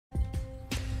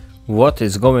What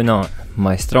is going on,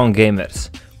 my strong gamers?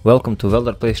 Welcome to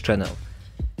WelderPlays channel,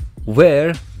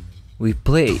 where we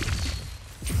play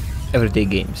everyday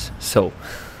games. So,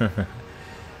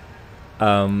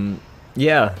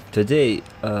 yeah, today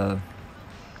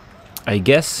I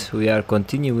guess we are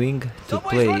continuing to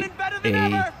play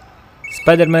a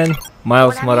Spider-Man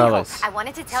Miles Morales. I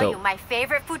wanted to tell you my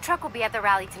favorite food truck will be at the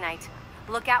rally tonight.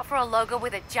 Look out for a logo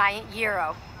with a giant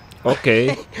gyro.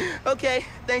 Okay. Okay,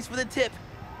 thanks for the tip.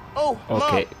 Oh,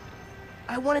 Okay. Mom,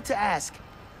 I wanted to ask,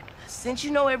 since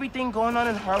you know everything going on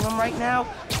in Harlem right now,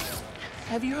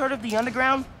 have you heard of the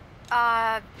underground?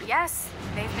 Yes.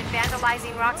 They've been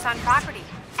vandalizing Roxxon property,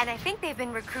 and I think they've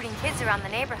been recruiting kids around the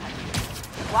neighborhood.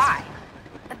 Why?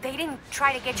 They didn't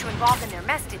try to get you involved in their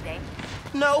mess, did they?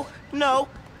 No.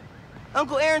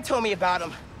 Uncle Aaron told me about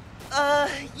him.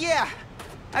 Yeah.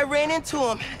 I ran into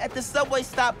him at the subway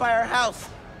stop by our house.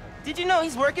 Did you know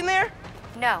he's working there?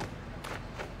 No.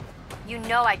 You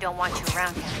know I don't want you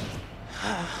around him.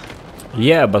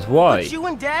 Yeah, but why? But you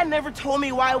and Dad never told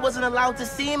me why I wasn't allowed to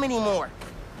see him anymore.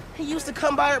 He used to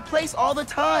come by our place all the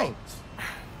time.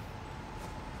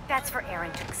 That's for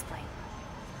Aaron to explain.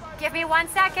 Give me 1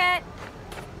 second.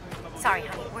 Sorry,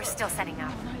 honey. We're still setting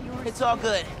up. It's all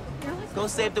good. Go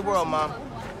save the world, Mom.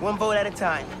 One vote at a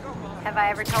time. Have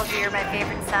I ever told you you're my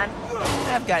favorite son?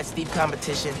 I've got steep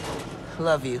competition.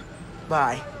 Love you.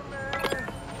 Bye.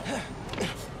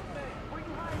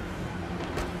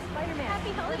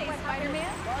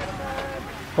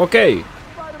 Okay,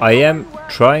 I am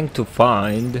trying to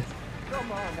find...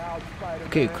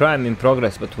 Okay, crime in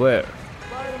progress, but where?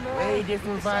 Way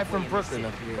different vibe from Brooklyn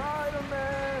up here.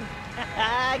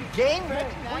 Game, Rick.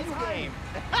 Nice game.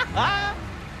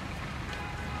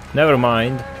 Never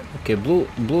mind. Okay,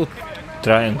 blue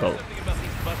triangle.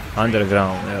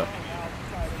 Underground, yeah.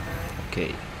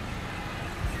 Okay.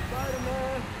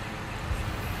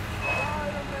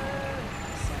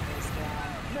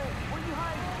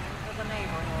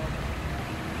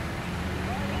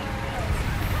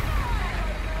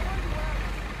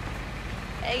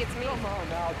 Hey, it's me. Not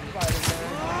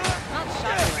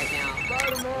shopping right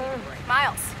now.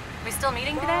 Miles, we still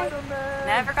meeting today?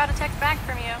 Never got a text back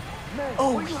from you.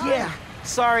 Oh, yeah.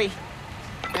 Sorry.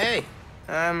 Hey.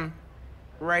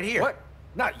 Right here. What?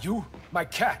 Not you. My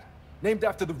cat. Named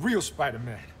after the real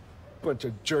Spider-Man. Bunch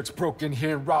of jerks broke in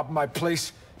here and robbed my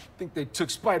place. Think they took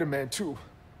Spider-Man too.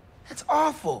 That's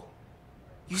awful.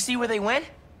 You see where they went?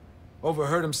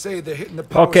 Overheard them say they're hitting the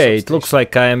power Okay, it substation. looks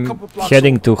like I'm Couple blocks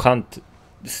heading to hunt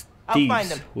I'll find thieves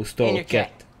them. who And stole your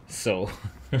cat. cat. So,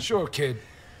 Sure, kid.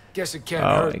 Guess it can't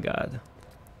oh hurt. my god.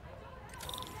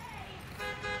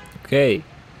 Okay.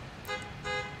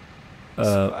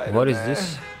 What is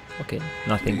this? Okay,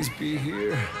 nothing. Please be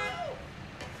here.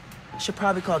 Should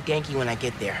probably call Genki when I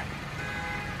get there.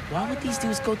 Why would these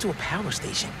dudes go to a power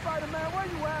station? Spider-Man, where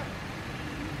you at?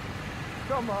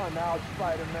 Come on now,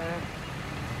 Spider-Man.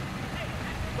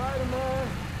 Spider-Man.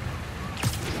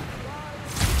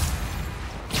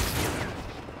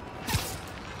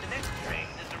 The next train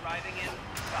is arriving in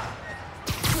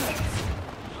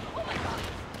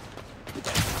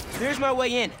 5. There's my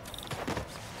way in.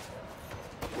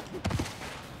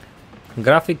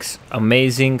 Graphics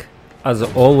amazing as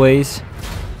always.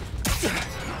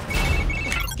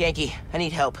 Genki, I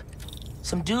need help.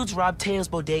 Some dudes robbed Teo's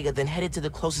bodega, then headed to the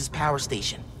closest power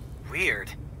station.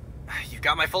 Weird. You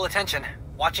got my full attention.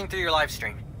 Watching through your live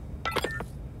stream.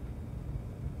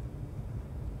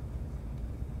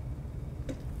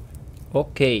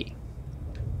 Okay.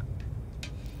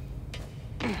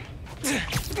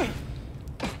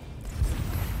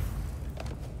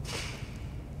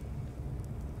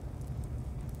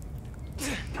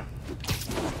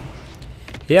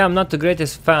 Yeah, I'm not the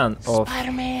greatest fan of...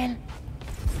 Spider-Man,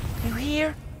 you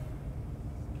here?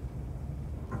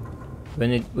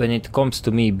 when it comes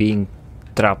to me being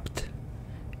trapped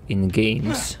in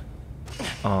games,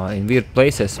 in weird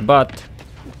places, but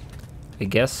I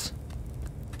guess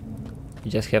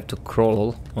you just have to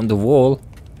crawl on the wall,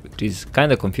 which is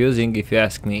kind of confusing if you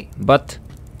ask me, but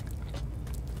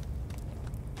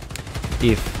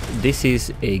if this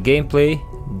is a gameplay,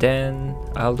 then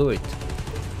I'll do it.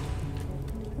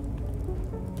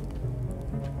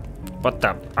 What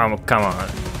up? Oh, come on,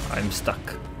 I'm stuck.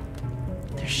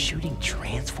 They're shooting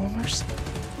transformers?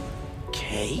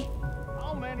 Okay.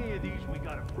 How many of these we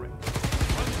gotta break?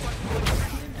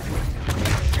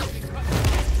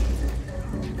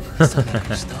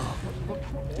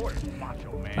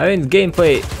 I mean,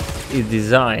 gameplay is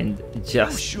designed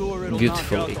just Sure it'll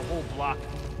beautifully. knock out the whole block.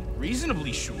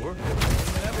 Reasonably sure.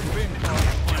 Never been on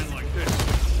a plan like this.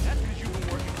 That's because you've been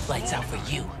working Lights out for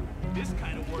you. This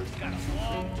kind of work's got a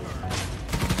long term.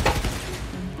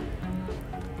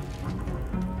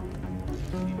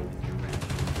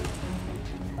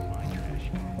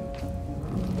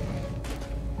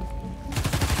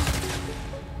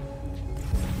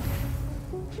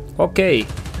 Okay,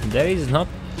 there is not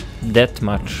that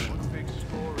much.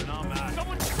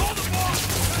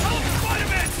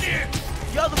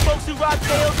 Yo, the folks who robbed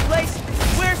Tails' place,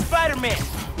 where's Spider-Man?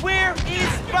 Where is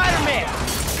Spider-Man?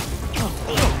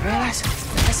 Oh, man,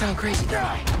 that sounds crazy.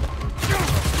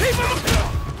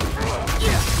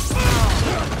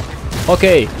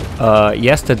 Okay,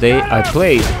 yesterday I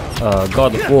played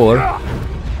God of War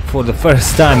for the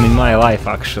first time in my life,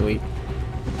 actually,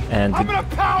 and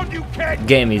the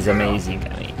game is amazing.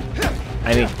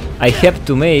 I mean, I have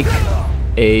to make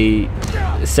a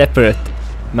separate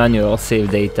manual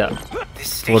save data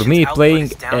for me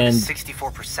playing and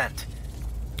 64%.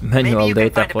 manual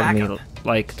data for me,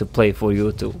 like to play for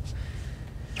you too.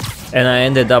 And I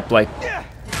ended up like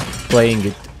playing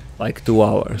it like 2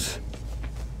 hours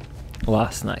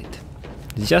last night.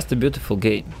 It's just a beautiful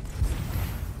game.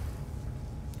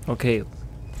 Okay.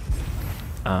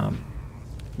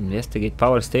 Investigate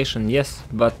power station, yes,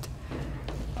 but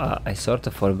I sort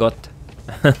of forgot.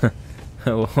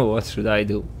 What should I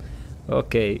do?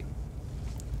 Okay.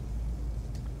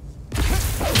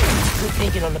 Good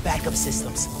thinking on the backup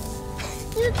systems.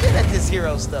 You're good at this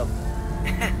hero stuff.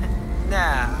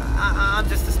 Nah, I'm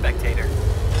just a spectator.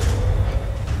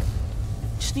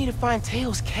 Just need to find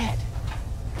Tails' cat.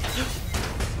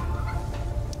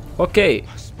 Okay,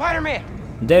 Spider-Man!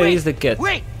 there Wait, is the cat.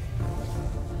 Wait!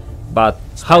 But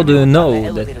how do you Spider-Man know found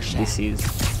the that elevator shaft. this is?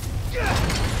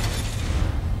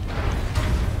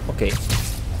 Okay,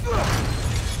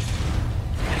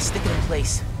 Gotta stick it in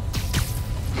place.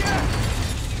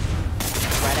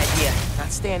 Right idea.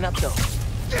 Not staying up though.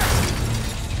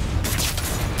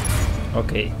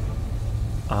 okay.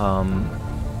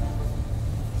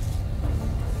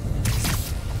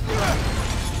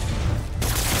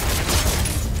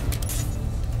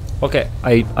 Okay,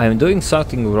 I'm doing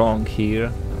something wrong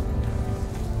here.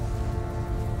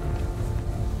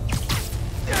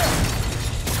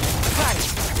 Got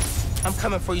it. I'm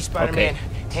coming for you, Spider-Man.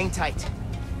 Hang tight.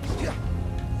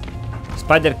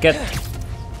 Spider cat.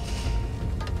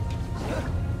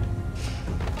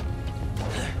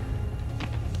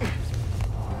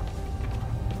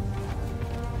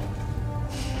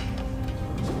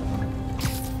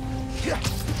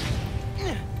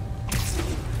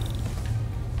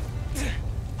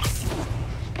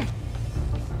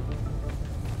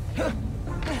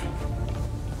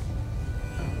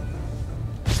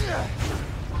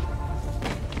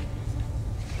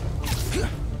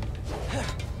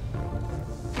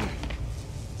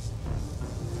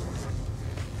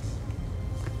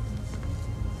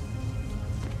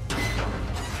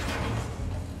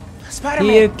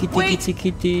 Spider-Man, Here, kitty, wait! kitty,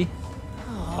 kitty.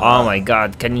 Oh my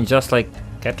god, can you just like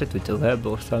catch it with a web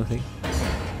or something?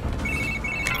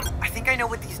 I think I know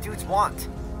what these dudes want.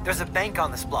 There's a bank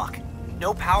on this block.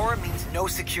 No power means no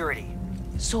security.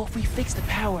 So if we fix the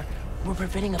power, we're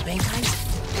preventing a bank heist?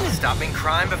 Stopping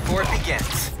crime before it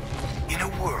begins. In a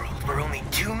world where only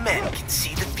 2 men can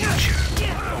see the future,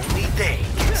 only they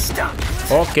can stop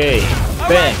it. Okay,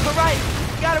 bang. Alright,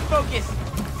 gotta focus.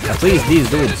 At least these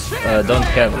dudes don't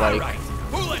have like.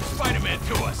 Who let Spider-Man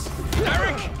to us?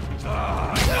 Derek? I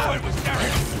know it was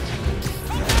Derek.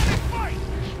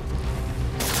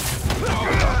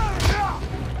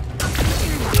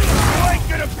 You ain't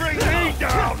gonna bring me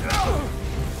down!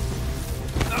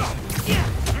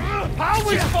 How are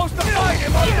we supposed to fight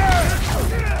him up there?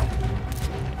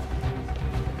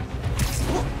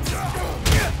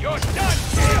 You're done,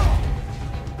 kid!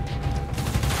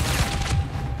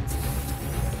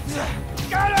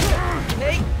 Got him!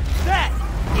 Take that!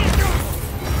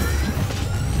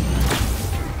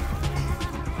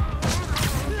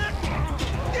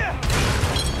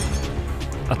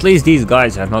 At least these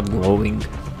guys are not glowing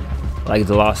like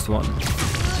the last one.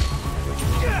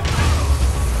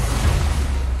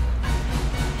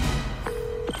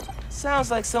 Sounds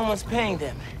like someone's paying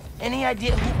them. Any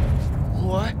idea who?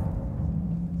 What?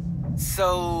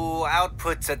 So,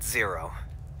 output's at 0.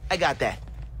 I got that.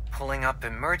 Pulling up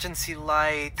emergency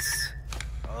lights.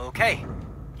 Okay.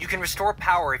 You can restore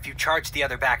power if you charge the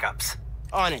other backups.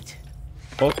 On it.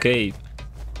 Okay.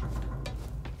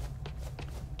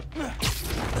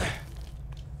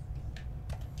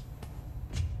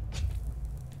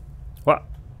 What?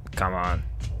 Come on.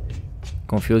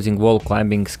 Confusing wall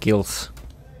climbing skills.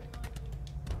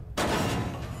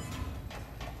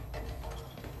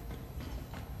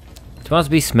 It must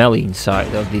be smelly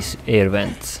inside of these air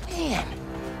vents. Man,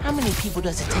 how many people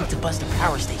does it take to bust a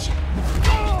power station?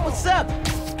 What's up?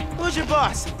 Who's your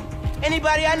boss?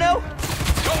 Anybody I know?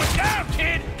 Going down,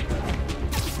 kid!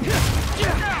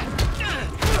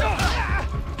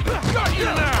 Got you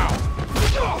now!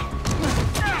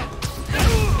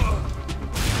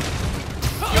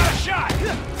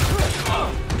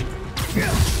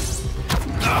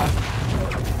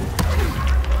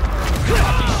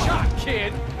 Shot,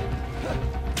 kid.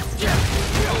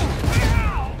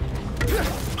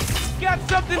 Got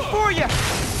something for you!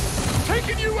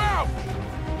 Taking you out.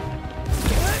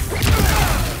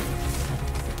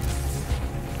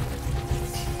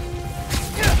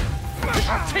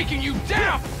 I'm taking you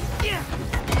down.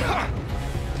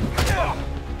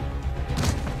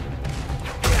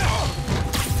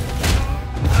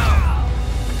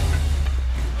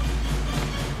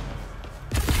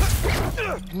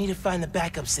 I need to find the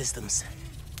backup systems.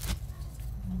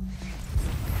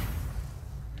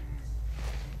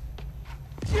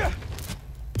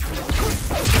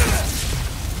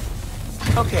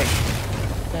 Okay,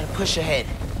 gotta push ahead.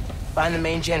 Find the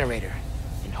main generator,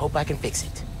 and hope I can fix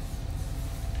it.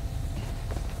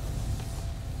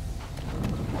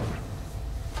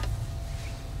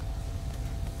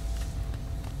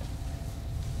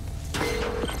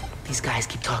 These guys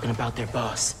keep talking about their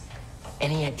boss.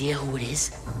 Any idea who it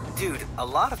is? Dude, a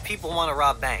lot of people want to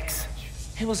rob banks.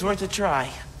 It was worth a try.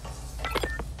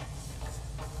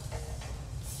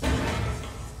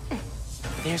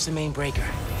 There's the main breaker.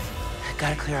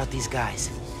 Gotta clear out these guys.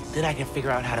 Then I can figure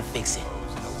out how to fix it.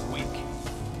 Weak.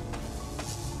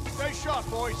 Stay sharp,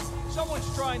 boys. Someone's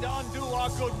trying to undo our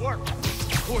good work.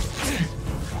 Of course.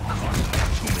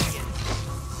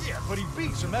 Yeah, but he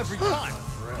beats him every time.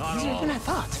 Easier than I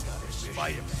thought.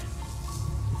 Spider-Man.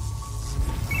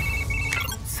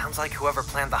 Sounds like whoever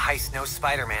planned the heist knows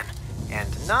Spider-Man.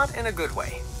 And not in a good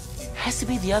way. Has to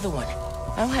be the other one.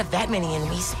 I don't have that many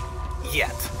enemies.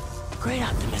 Yet. Great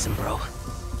optimism, bro.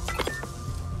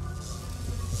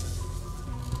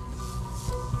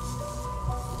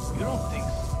 You don't think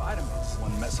Spider-Man's the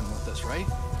one messing with us, right?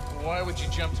 Why would you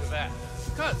jump to that?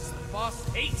 Because the boss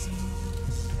hates him.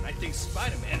 And I think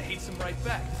Spider-Man hates him right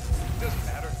back. Doesn't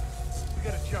matter. We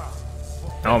got a job.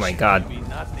 Oh my god.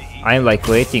 I'm like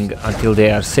waiting until they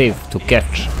are safe to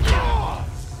catch.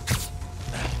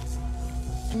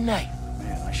 Night.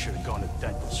 Man, I should have gone to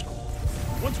dental school.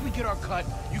 Once we get our cut,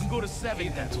 you can go to 7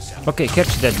 dental school. Okay,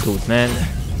 catch that dude, man.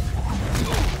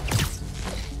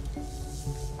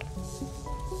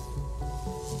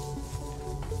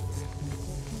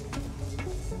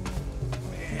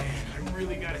 I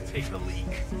really gotta take a leak.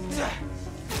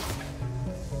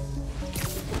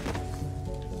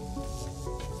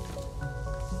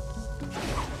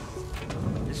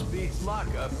 This beats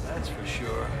lockup, that's for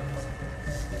sure.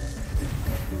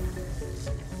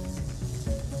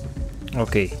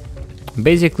 Okay.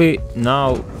 Basically,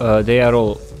 now they are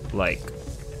all like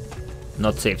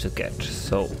not safe to catch.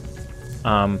 So,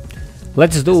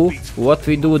 let's do what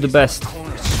we do the best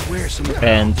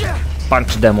and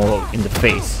punch them all in the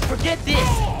face. Forget this.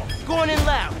 Going in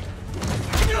loud.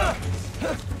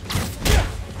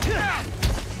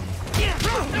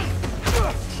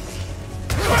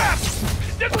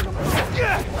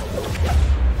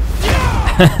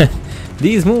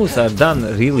 These moves are done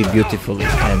really beautifully,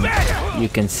 and you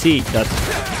can see that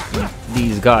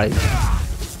these guys,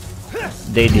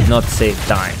 they did not save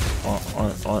time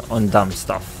on dumb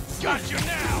stuff.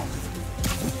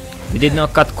 We did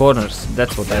not cut corners,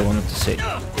 that's what I wanted to say.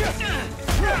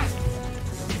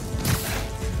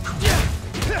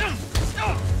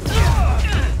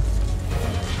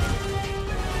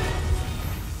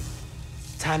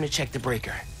 Time to check the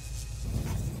breaker.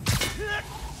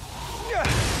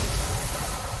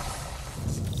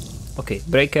 Okay,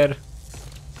 breaker.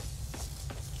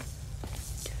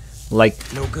 Like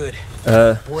No good.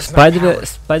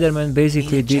 Spider-Man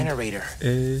basically did Generator.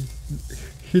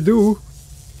 he do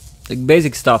like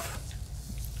basic stuff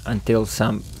until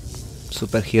some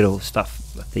superhero stuff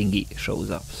thingy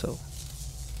shows up. So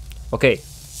okay,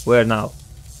 where now?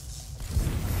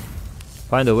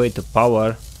 Find a way to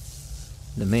power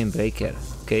the main breaker.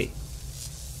 Okay.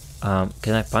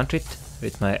 Can I punch it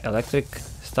with my electric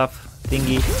stuff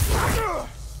thingy?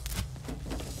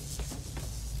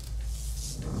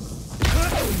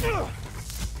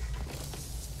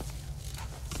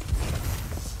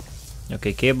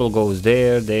 Okay, cable goes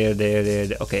there.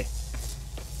 Okay.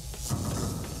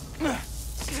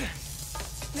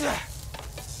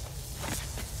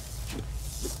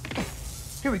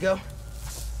 Here we go.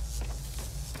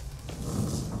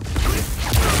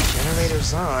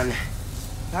 Generator's on.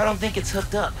 I don't think it's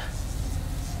hooked up.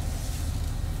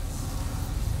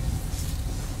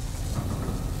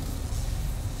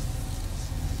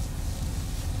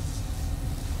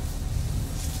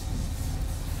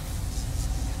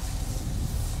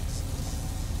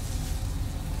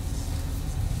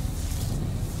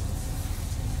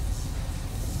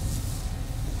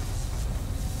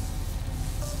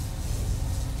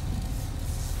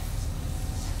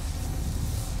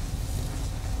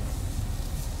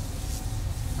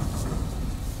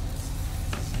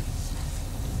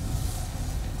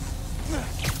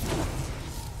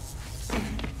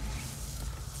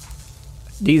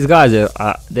 these guys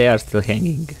are they are still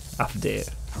hanging up there,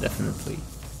 definitely.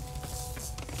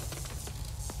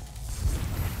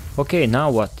 Okay, now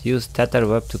what? Use tether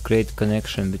web to create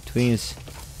connection between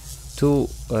two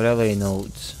relay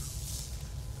nodes.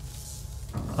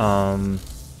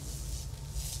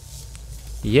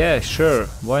 Yeah, sure,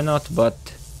 why not, but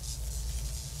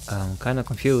I'm kinda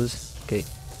confused. Okay.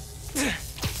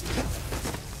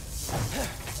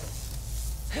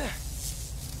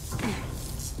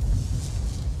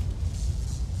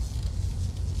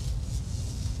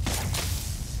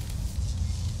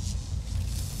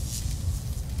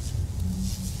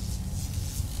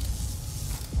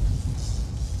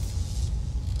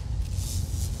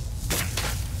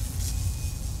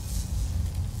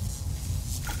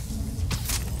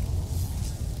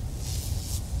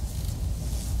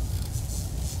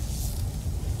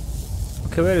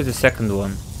 Okay, where is the second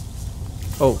one?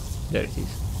 Oh, there it is.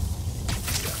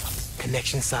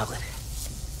 Connection solid.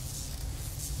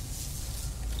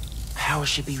 Power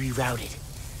should be rerouted.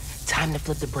 Time to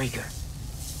flip the breaker.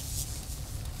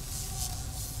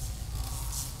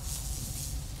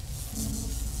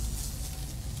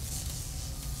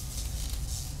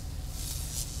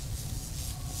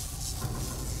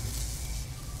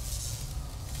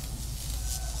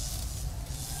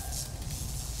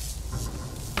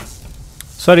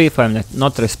 Sorry if I'm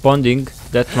not responding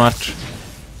that much.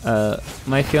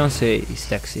 My fiance is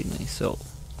texting me, so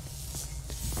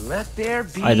Let there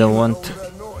be I don't want to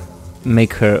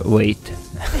make her wait.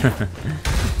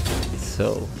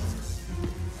 So,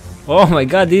 oh my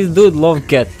god, this dude love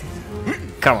cat.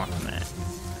 Come on, man.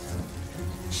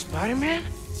 Spider-Man?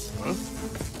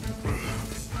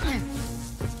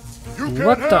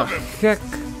 What the heck?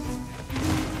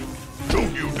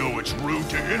 Don't you know it's rude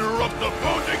to interrupt the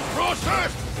bonding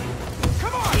process?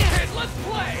 Come on, kid, let's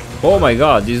play! Oh my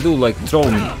god, this dude like throw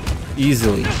me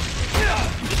easily.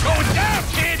 Going down,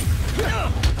 kid!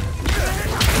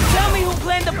 Tell me who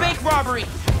planned the bank robbery.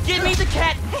 Give me the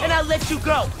cat and I'll let you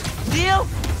go. Deal?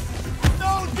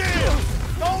 No deal!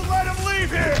 Don't let him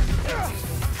leave here!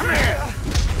 Come here!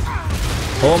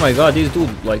 Oh my god, this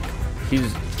dude like he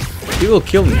will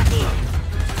kill me.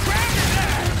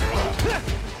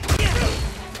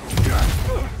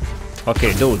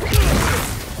 Okay, dude.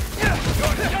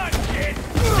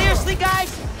 Seriously,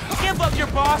 guys? Give up your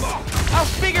boss. I'll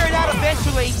figure it out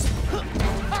eventually.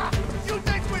 You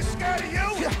think we're scared of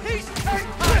you? He's 10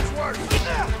 times worse!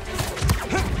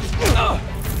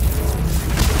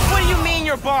 What do you mean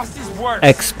your boss is worse?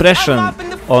 Expression I'm mopping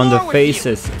the on the floor with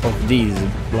faces of these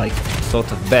like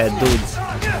sort of bad dudes.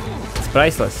 It's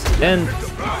priceless. And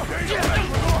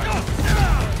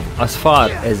as far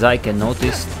as I can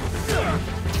notice,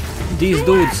 these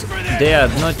dudes, they are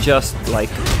not just like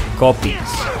copies,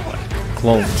 like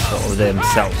clones of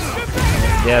themselves.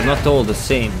 They are not all the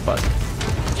same, but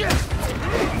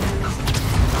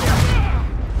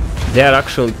they are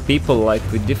actually people like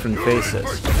with different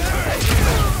faces.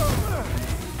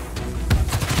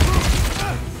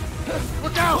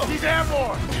 Look out! He's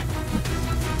airborne!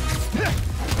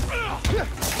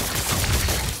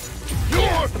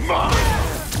 You're mine!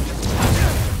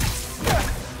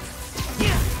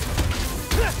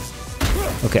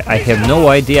 Okay, I have no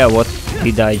idea what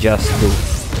did I just do.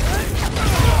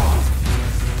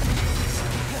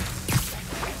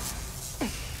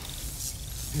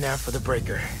 Now for the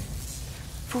breaker.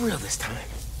 For real this time.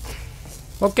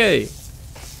 Okay,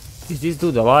 is this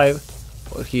dude alive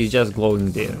or he's just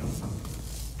glowing there?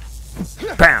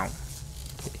 Bam!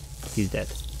 He's dead.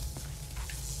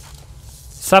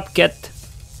 Sup, cat?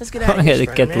 Let's get out Oh of yeah, here, the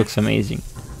cat Spider-Man. looks amazing.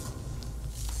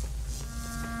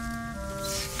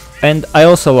 And I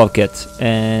also love cats,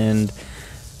 and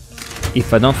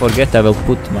if I don't forget, I will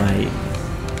put my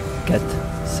cat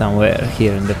somewhere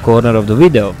here in the corner of the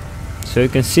video so you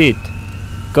can see it,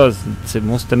 because it's the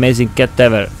most amazing cat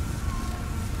ever.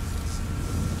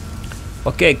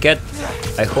 Okay, cat,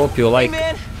 I hope you like Hey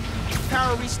man,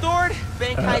 power restored,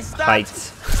 bank heist stopped,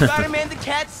 heights. Spider-Man the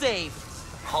cat saved.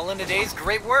 All in a day's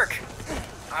great work.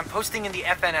 I'm posting in the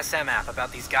FNSM app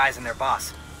about these guys and their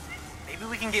boss. Maybe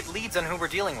we can get leads on who we're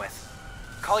dealing with.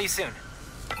 Call you soon.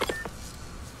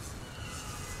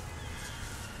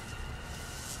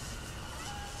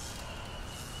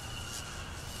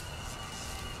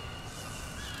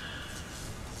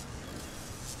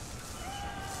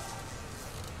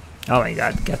 Oh my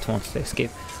god, cat wants to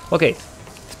escape. Okay,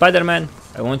 Spider-Man,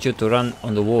 I want you to run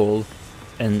on the wall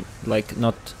and like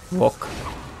not walk.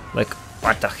 Like,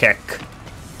 what the heck?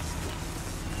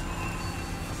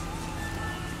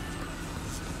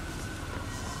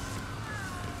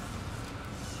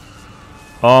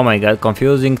 Oh my god,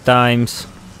 confusing times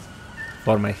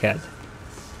for my head.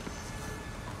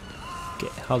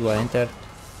 Okay, how do I enter?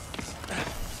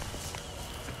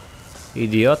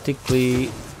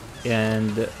 Idiotically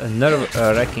and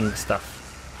nerve-wracking stuff.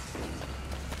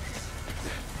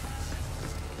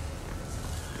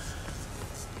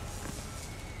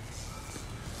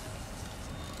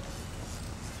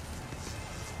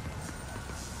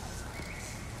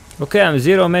 Okay, I'm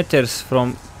 0 meters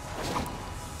from.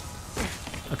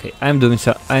 Okay, I'm doing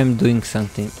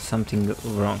something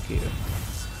wrong here.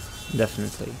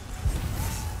 Definitely.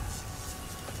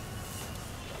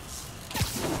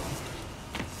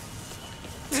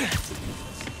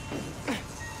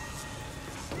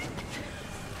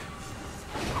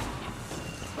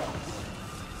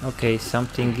 Okay,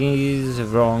 something is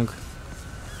wrong.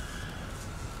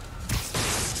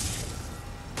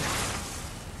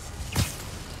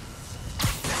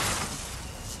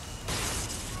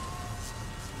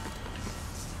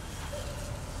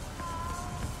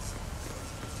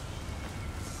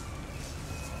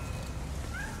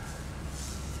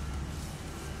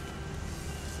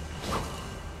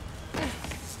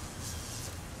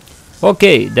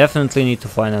 Okay, definitely need to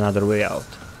find another way out.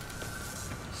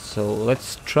 So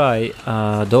let's try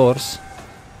doors,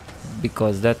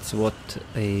 because that's what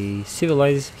a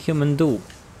civilized human do.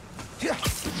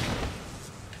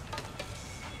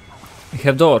 We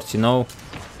have doors, you know.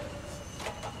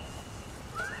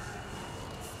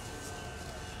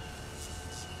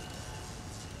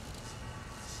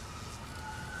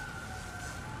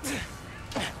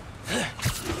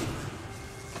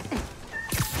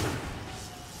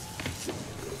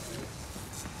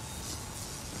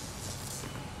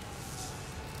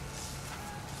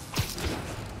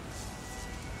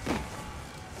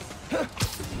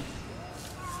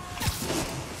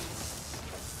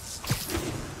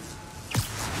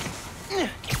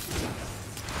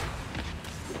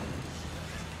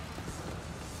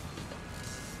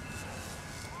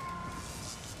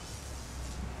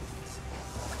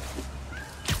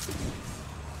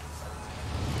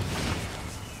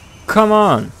 Come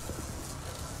on!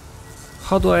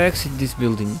 How do I exit this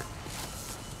building?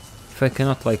 If I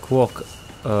cannot like walk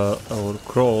or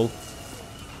crawl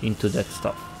into that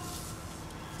stuff.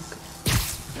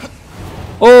 Okay.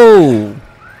 Oh!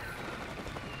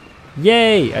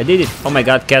 Yay! I did it! Oh my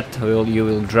god, cat, you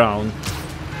will drown.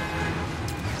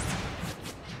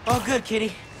 Oh, good,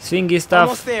 kitty. Swingy stuff.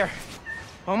 Almost there.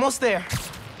 Almost there.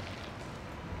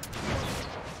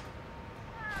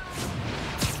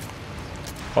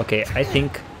 Okay, I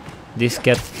think this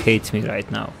cat hates me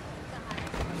right now.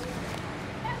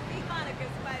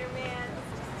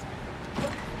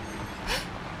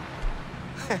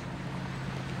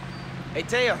 Hey,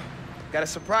 Teo. Got a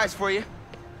surprise for you.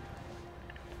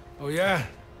 Oh yeah?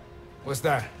 What's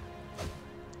that?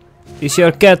 It's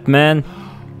your cat, man.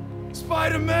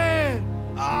 Spider-Man!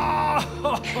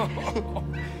 Oh!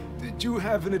 Did you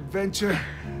have an adventure?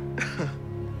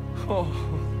 Oh,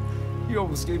 you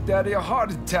almost gave Daddy a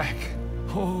heart attack.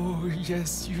 Oh,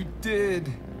 yes you did.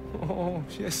 Oh,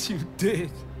 yes you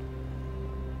did.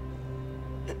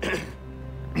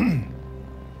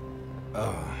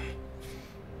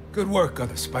 Good work,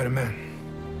 other Spider-Man.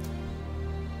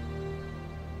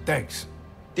 Thanks.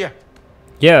 Yeah.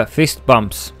 Yeah, fist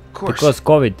bumps. Of course. Because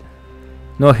COVID.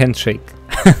 No handshake.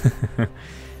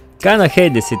 Kinda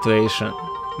hate the situation,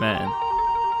 man.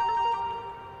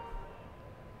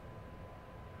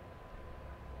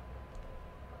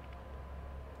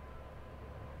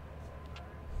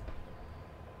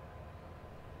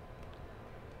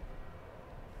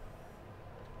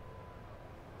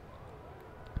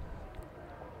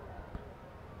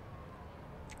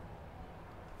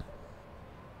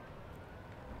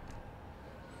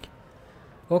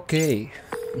 Okay,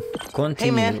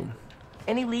 continue. Hey, man.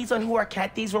 Any leads on who our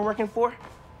cat thieves were working for?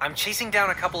 I'm chasing down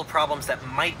a couple of problems that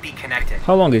might be connected.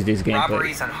 How long is this gameplay?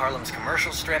 Robberies on Harlem's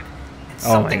commercial strip, and Oh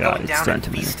my something god, going it's down 20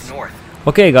 in minutes. East North.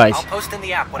 Okay, guys, I'll post in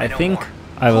the app when I I know think more.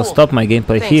 I will Cool. stop my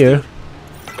gameplay Thanks, here,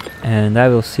 dude. and I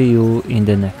will see you in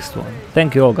the next one.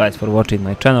 Thank you all, guys, for watching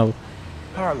my channel.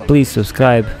 Harlem. Please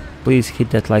subscribe, please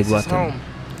hit that like This is button. home.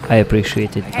 I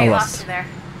appreciate it Hey, a lot. lost you there.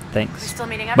 We Thanks. still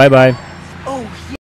meeting up? Bye bye. Oh,